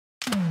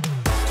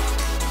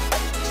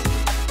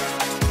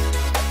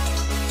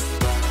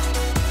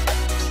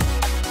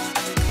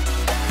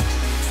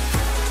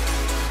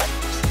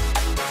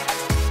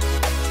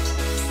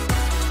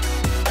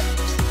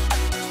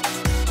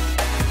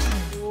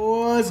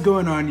What's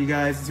going on, you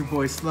guys? It's your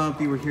boy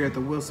Slumpy. We're here at the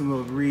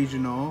Wilsonville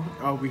Regional.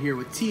 We're here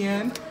with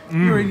TN.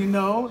 You already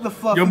know, the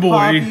Fluffy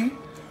Poppy.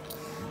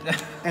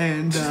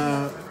 And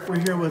we're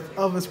here with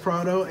Elvis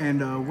Prado.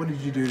 And what did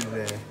you do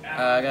today?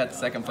 I got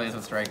second place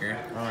with Striker.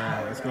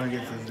 Alright, let's go and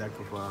get to this deck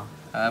profile.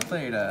 I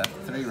played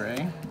 3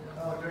 Ray,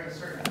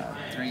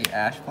 3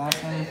 Ash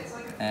Blossom,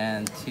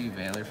 and 2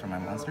 Veiler for my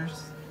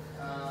monsters.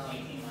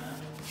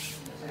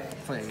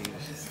 Played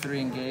 3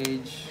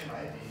 Engage,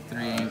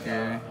 3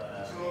 Anchor,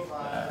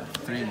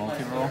 3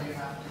 multi-roll.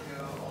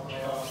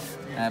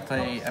 And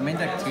I main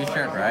deck 2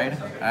 Shard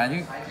Ride. I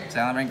knew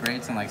Salamander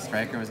Greats and like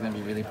Striker was gonna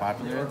be really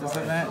popular at this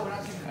event,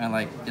 and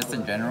like just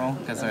in general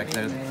because like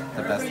they're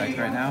the best decks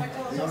right now.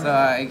 So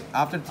I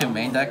opted to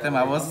main deck them.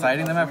 I was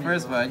siding them at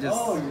first, but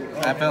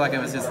I felt like it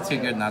was just too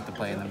good not to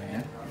play in the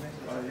main.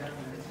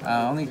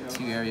 Only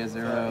 2 Area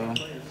Zero,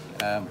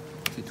 2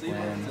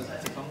 Twins,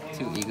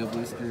 2 Ego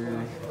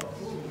Booster,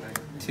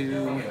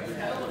 2.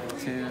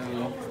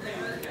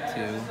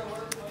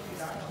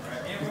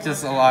 It's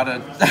just a lot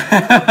of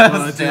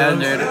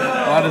standard.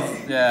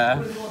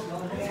 Yeah.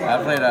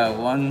 I played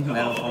 1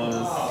 Metal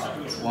Foes,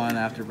 1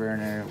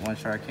 Afterburner, 1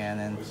 Shark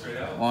Cannon,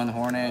 1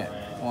 Hornet,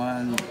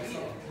 1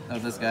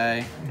 of this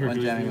guy,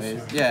 1 Jamming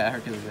Waves. Yeah,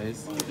 Hercules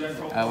Waves.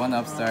 1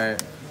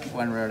 Upstart,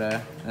 1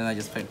 Rhoda, and then I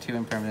just played 2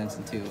 Impermanents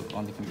and 2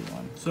 only can be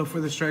 1. So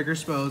for the Striker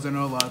spells, I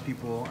know a lot of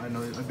people, I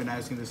know I've been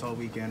asking this all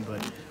weekend,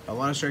 but a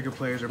lot of Striker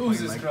players are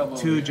playing like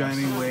 2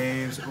 Jamming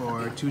Waves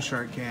or 2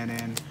 Shark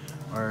Cannon,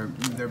 or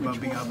they're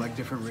bumping up like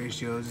different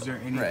ratios. Is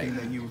there anything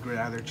that you would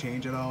rather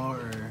change at all,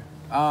 or?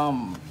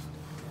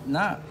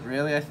 Not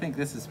really. I think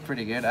this is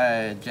pretty good.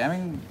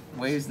 Jamming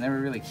Waves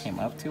never really came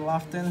up too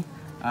often.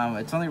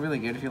 It's only really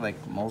good if you like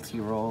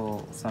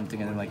multi-roll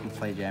something and then like you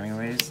play Jamming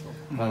Waves.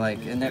 But like,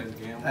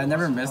 I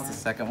never missed the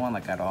second one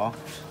like at all.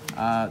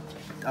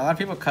 A lot of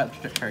people cut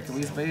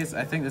Hercules base.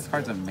 I think this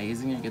card's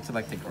amazing. You get to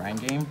like the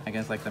grind game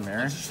against like the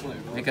mirror,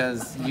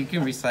 because you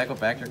can recycle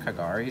back your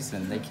Kagaris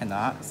and they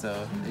cannot.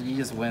 So you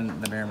just win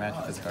the mirror match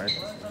with this card.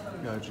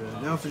 Gotcha.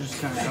 It also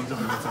just kind of comes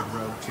up against like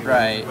Rogue too.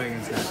 Right.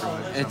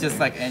 It's just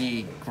like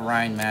any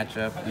grind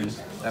matchup and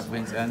that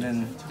wins, and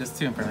then just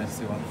 2 Impermanents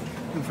to 1.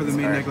 And for the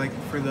main deck, like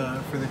for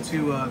the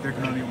 2, there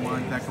can only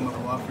 1. That come up a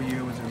lot for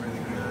you. Was it really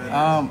good?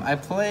 I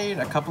played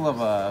a couple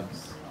of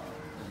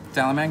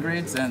Salamander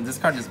Grades, and this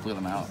card just blew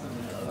them out.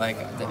 Like,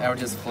 I would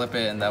just flip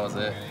it, and that was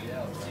it.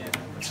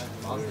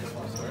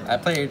 I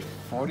played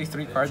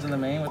 43 cards in the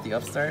main with the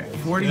Upstart.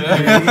 43?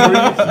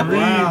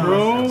 Wow.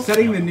 Bro.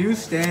 Setting the new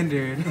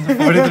standard.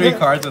 43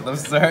 cards with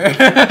Upstart.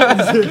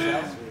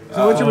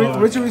 So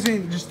what you were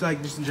saying, just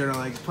in general,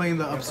 like playing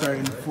the Upstart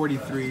in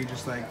 43,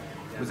 just like,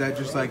 was that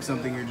just like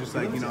something you're just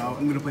like, you know,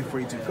 I'm gonna play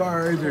 42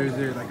 cards, or is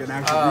there like an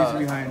actual reason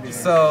behind it?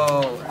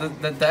 So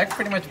the deck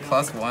pretty much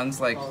 +1s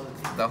like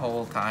the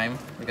whole time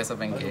because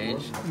of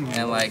Engage,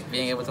 and like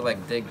being able to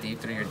like dig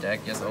deep through your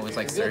deck, just always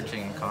like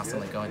searching and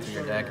constantly going through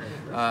your deck.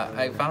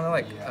 I found that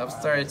like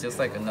Upstart is just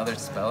like another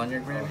spell in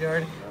your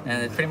graveyard,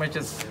 and it pretty much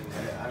just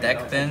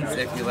deck thins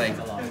if you like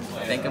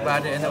think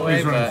about it in a way.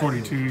 He's running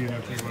 42, you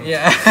have to.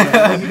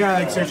 Yeah. You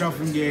gotta like search off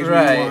Engage.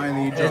 Right.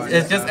 And you draw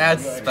it just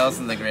adds spells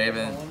in the grave,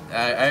 and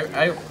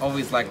I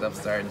always liked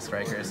Upstart and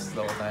Strikers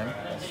the whole time.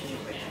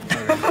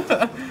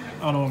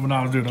 I don't know what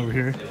I'm doing over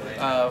here.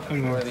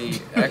 For the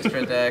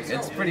extra deck,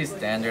 it's pretty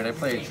standard. I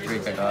played 3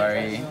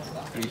 Kagari,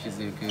 3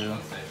 Shizuku,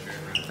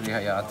 3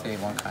 Hayate,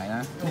 1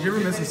 Kaina. Did you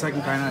ever miss a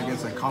second Kaina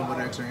against like combo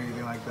decks or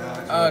anything like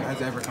that? Has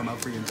it ever come up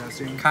for you in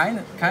testing?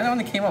 Kaina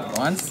only came up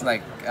once.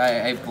 Like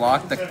I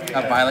blocked a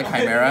Violet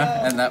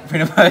Chimera, and that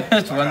pretty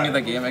much won me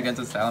the game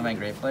against a Salamander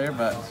Great player.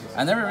 But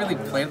I never really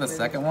played the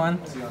second one.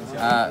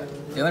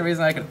 The only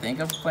reason I could think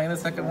of playing the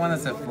second one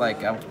is if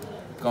like I'm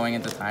going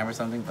into time or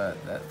something, but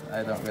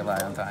I don't rely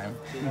on time.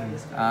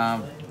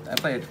 I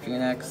played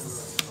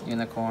Phoenix,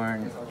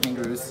 Unicorn,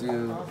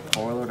 Ningurusu,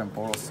 Warlord, and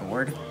Boral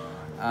Sword.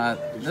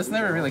 This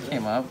never really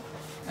came up,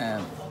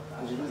 and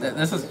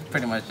this was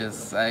pretty much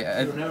just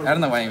I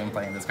don't know why I'm even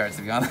playing this card,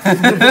 to be honest.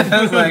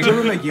 Like, did you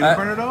ever make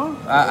Unicorn at all?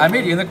 I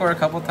made Unicorn a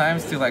couple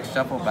times to like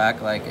shuffle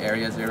back like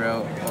Area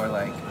Zero or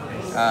like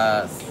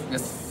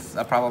just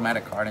a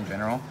problematic card in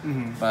general.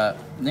 But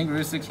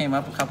Ningurusu came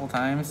up a couple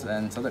times,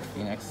 and so did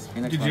Phoenix.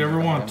 Did you ever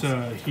want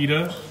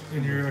Hida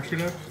in your extra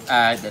deck?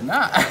 I did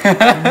not.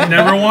 You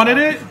never wanted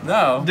it?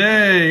 No.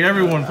 Dang,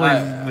 everyone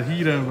plays the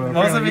Hida. But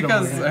mostly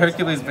because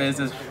Hercules base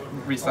just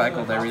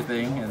recycled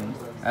everything, and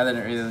I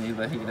didn't really need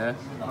the Hida.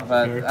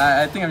 But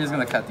I think I'm just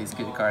gonna cut these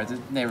kitty cards. It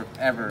never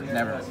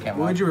came up.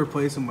 Would you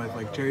replace them with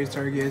like Cherry's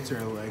Targets or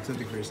like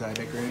something for your side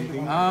deck or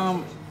anything?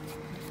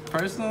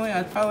 Personally,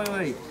 I'd probably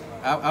like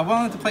I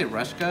wanted to play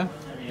Rushka,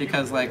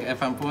 because like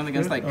if I'm pulling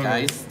against like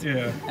Geist,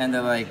 and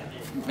then like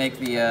make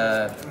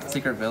the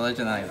Secret Village,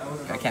 and I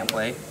can't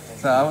play.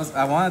 So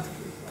I wanted to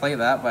play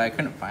that, but I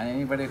couldn't find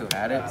anybody who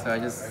had it, so I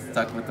just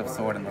stuck with the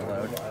sword and the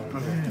load.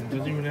 Man,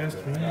 didn't even ask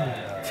me.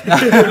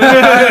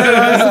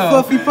 That's a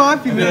Fluffy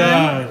Poppy,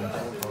 man.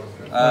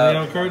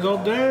 Cards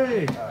all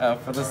day.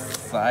 For the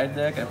side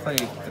deck, I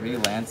played 3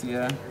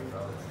 Lancia,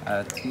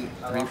 3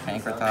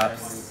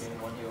 Pankratops,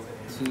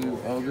 2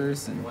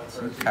 ogres and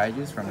 2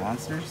 kaijus for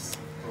monsters.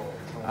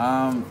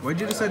 Why'd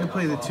you decide to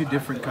play the 2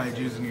 different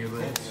kaijus in your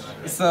list?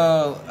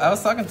 So I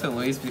was talking to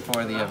Luis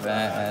before the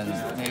event,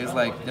 and he was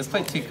like, "Just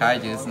play 2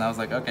 kaijus," and I was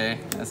like, "Okay."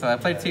 And so I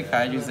played 2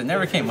 kaijus. It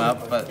never came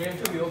up, but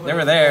they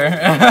were there.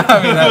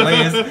 I mean, at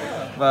least.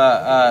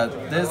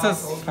 But this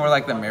is for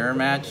like the mirror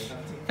match,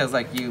 because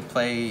like you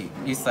play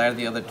each side of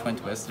the other twin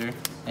twister,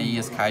 and you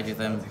just kaiju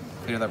them,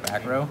 clear their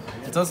back row.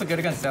 It's also good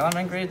against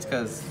Salamangreats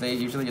because they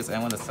usually just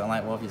end with a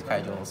Sunlight Wolf. Use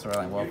kaiju or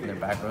Starlight Wolf, and their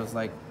back row's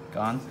like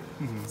gone.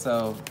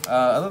 So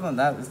other than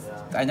that,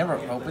 I never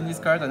opened these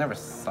cards. I never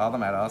saw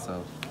them at all,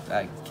 so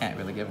I can't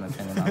really give an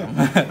opinion on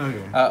them.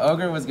 Okay.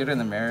 Ogre was good in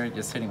the mirror.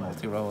 Just hitting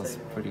multi-roll was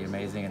pretty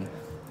amazing. And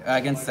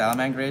against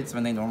Salamangreats,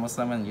 when they normal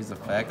summon and use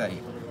effect,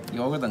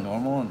 you ogre the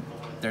normal and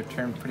their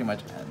turn pretty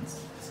much ends.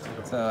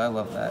 So I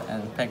love that.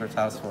 And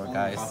Pancratop's for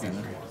Geist.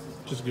 And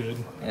Just good.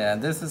 yeah,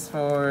 this is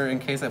for in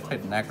case I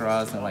played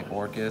Necros and like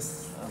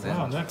Orcus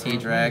and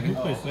T-Drag. Who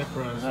plays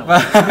Necros?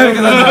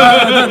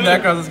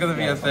 Necros is going to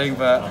be a thing,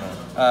 but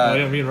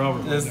Yeah, me and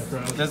Robert played this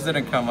Necros.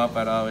 didn't come up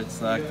at all, which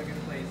sucked.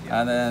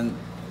 And then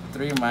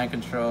 3 Mind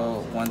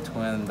Control, 1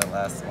 Twin, the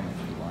last only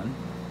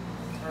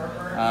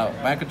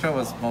 1. Mind Control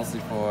was mostly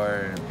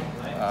for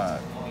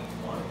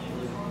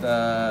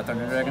the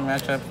Thunder Dragon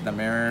matchup, the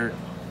Mirror,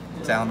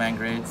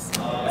 Salamangreats.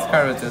 This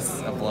card was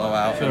just a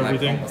blowout. So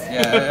everything?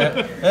 Yeah,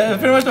 it was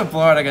pretty much a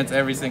blowout against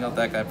every single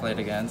deck I played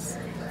against.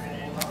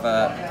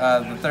 But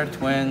the 3rd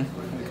Twin,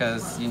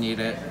 because you need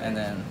it, and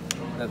then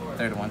the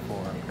 3rd one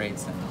for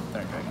Kraits and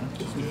Thunder Dragon.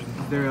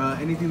 Is there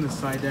anything in the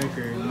side deck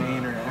or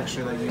main or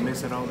extra that you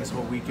miss at all this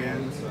whole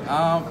weekend?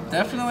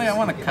 Definitely I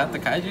want to cut the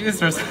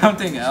kaijus or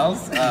something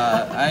else.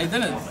 I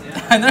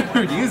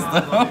never used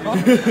them.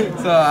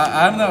 So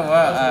I don't know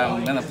what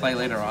I'm going to play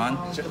later on.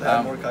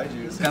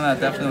 Gonna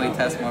definitely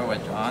test more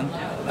with John.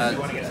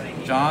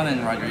 John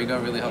and Rodrigo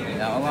really helped me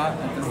out a lot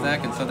with this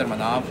deck, and so did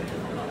Manav.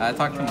 I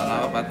talked to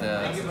Manav about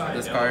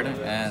this card,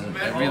 and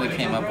it really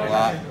came up a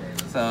lot.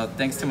 So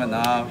thanks to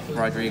Manav,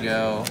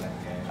 Rodrigo,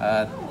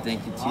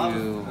 thank you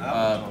to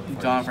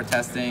John for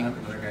testing,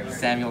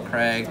 Samuel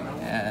Craig,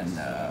 and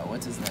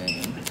what's his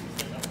name?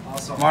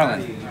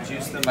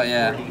 Marlon. But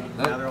yeah,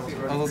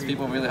 all those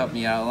people really helped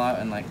me out a lot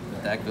in like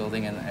the deck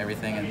building and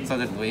everything, and so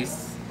did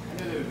Luis.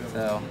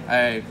 So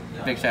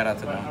big shout out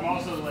to them.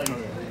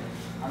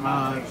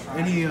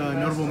 Any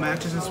notable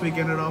matches this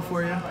weekend at all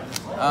for you?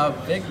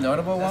 Big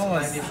notable one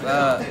was,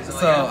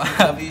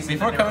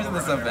 before coming to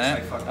this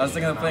event, I was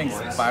thinking of playing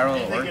Spiral,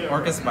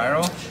 Orcus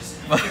Spiral,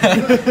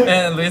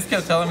 and Luis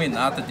kept telling me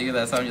not to do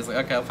that, so I'm just like,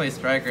 okay, I'll play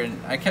Striker,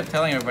 and I kept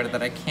telling everybody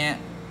that I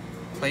can't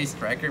play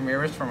Striker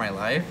mirrors for my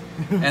life,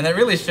 and it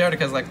really showed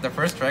because like the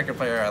first Striker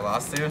player I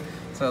lost to,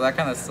 so that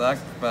kind of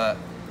sucked, but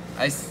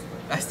I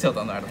still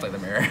don't know how to play the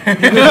mirror.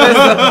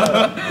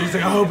 He's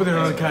like, I hope they're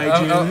on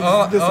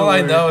kaiju. All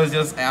I know is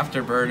just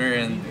Afterburner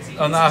and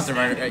not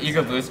Afterburner,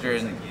 Ego Booster,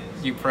 and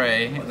you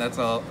pray. And that's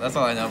all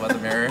I know about the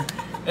mirror.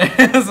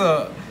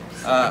 So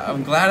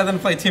I'm glad I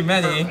didn't play too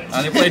many. I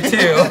only played 2.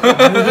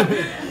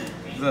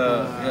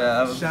 So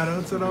yeah. Shout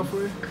outs at all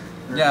for you?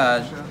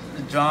 Yeah,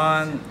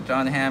 John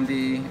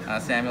Hamby,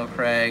 Samuel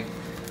Craig,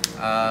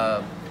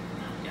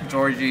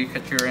 Georgie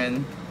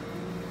Katurin,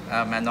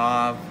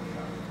 Manav.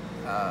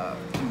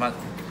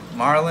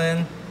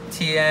 Marlon,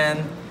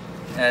 TN,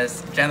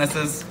 as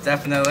Genesis,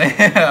 definitely.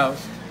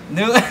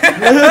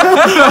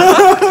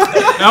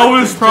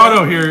 Elvis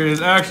Prado here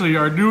is actually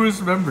our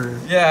newest member.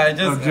 Yeah, I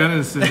just of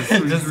Genesis.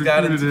 just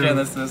got into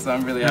Genesis, so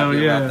I'm really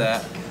happy about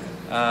that.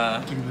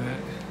 Look at that.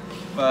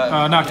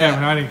 But not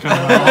Kevin. I didn't come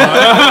out. Look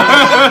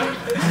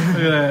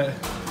at that.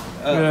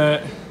 Look at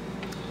that.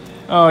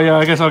 Oh yeah,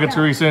 I guess I'll get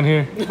Teresa in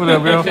here. What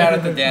up, bro? Shout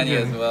out to Danny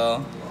as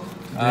well.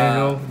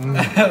 Daniel.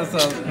 So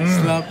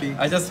Sloppy.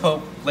 I just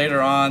hope later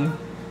on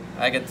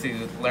I get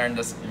to learn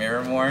this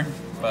mirror more.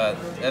 But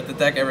if the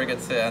deck ever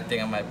gets hit, I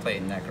think I might play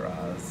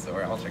Necros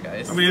or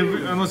Ultrageist. I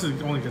mean, unless it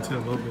only gets hit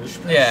a little bit.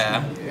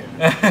 Yeah.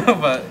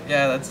 But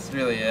yeah, that's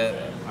really it.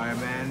 Alright,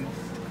 man.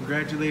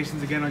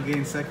 Congratulations again on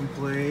getting 2nd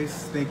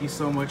place. Thank you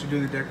so much for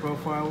doing the deck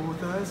profile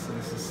with us. And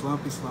this is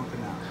Slumpy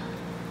Slumping out.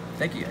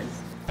 Thank you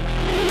guys.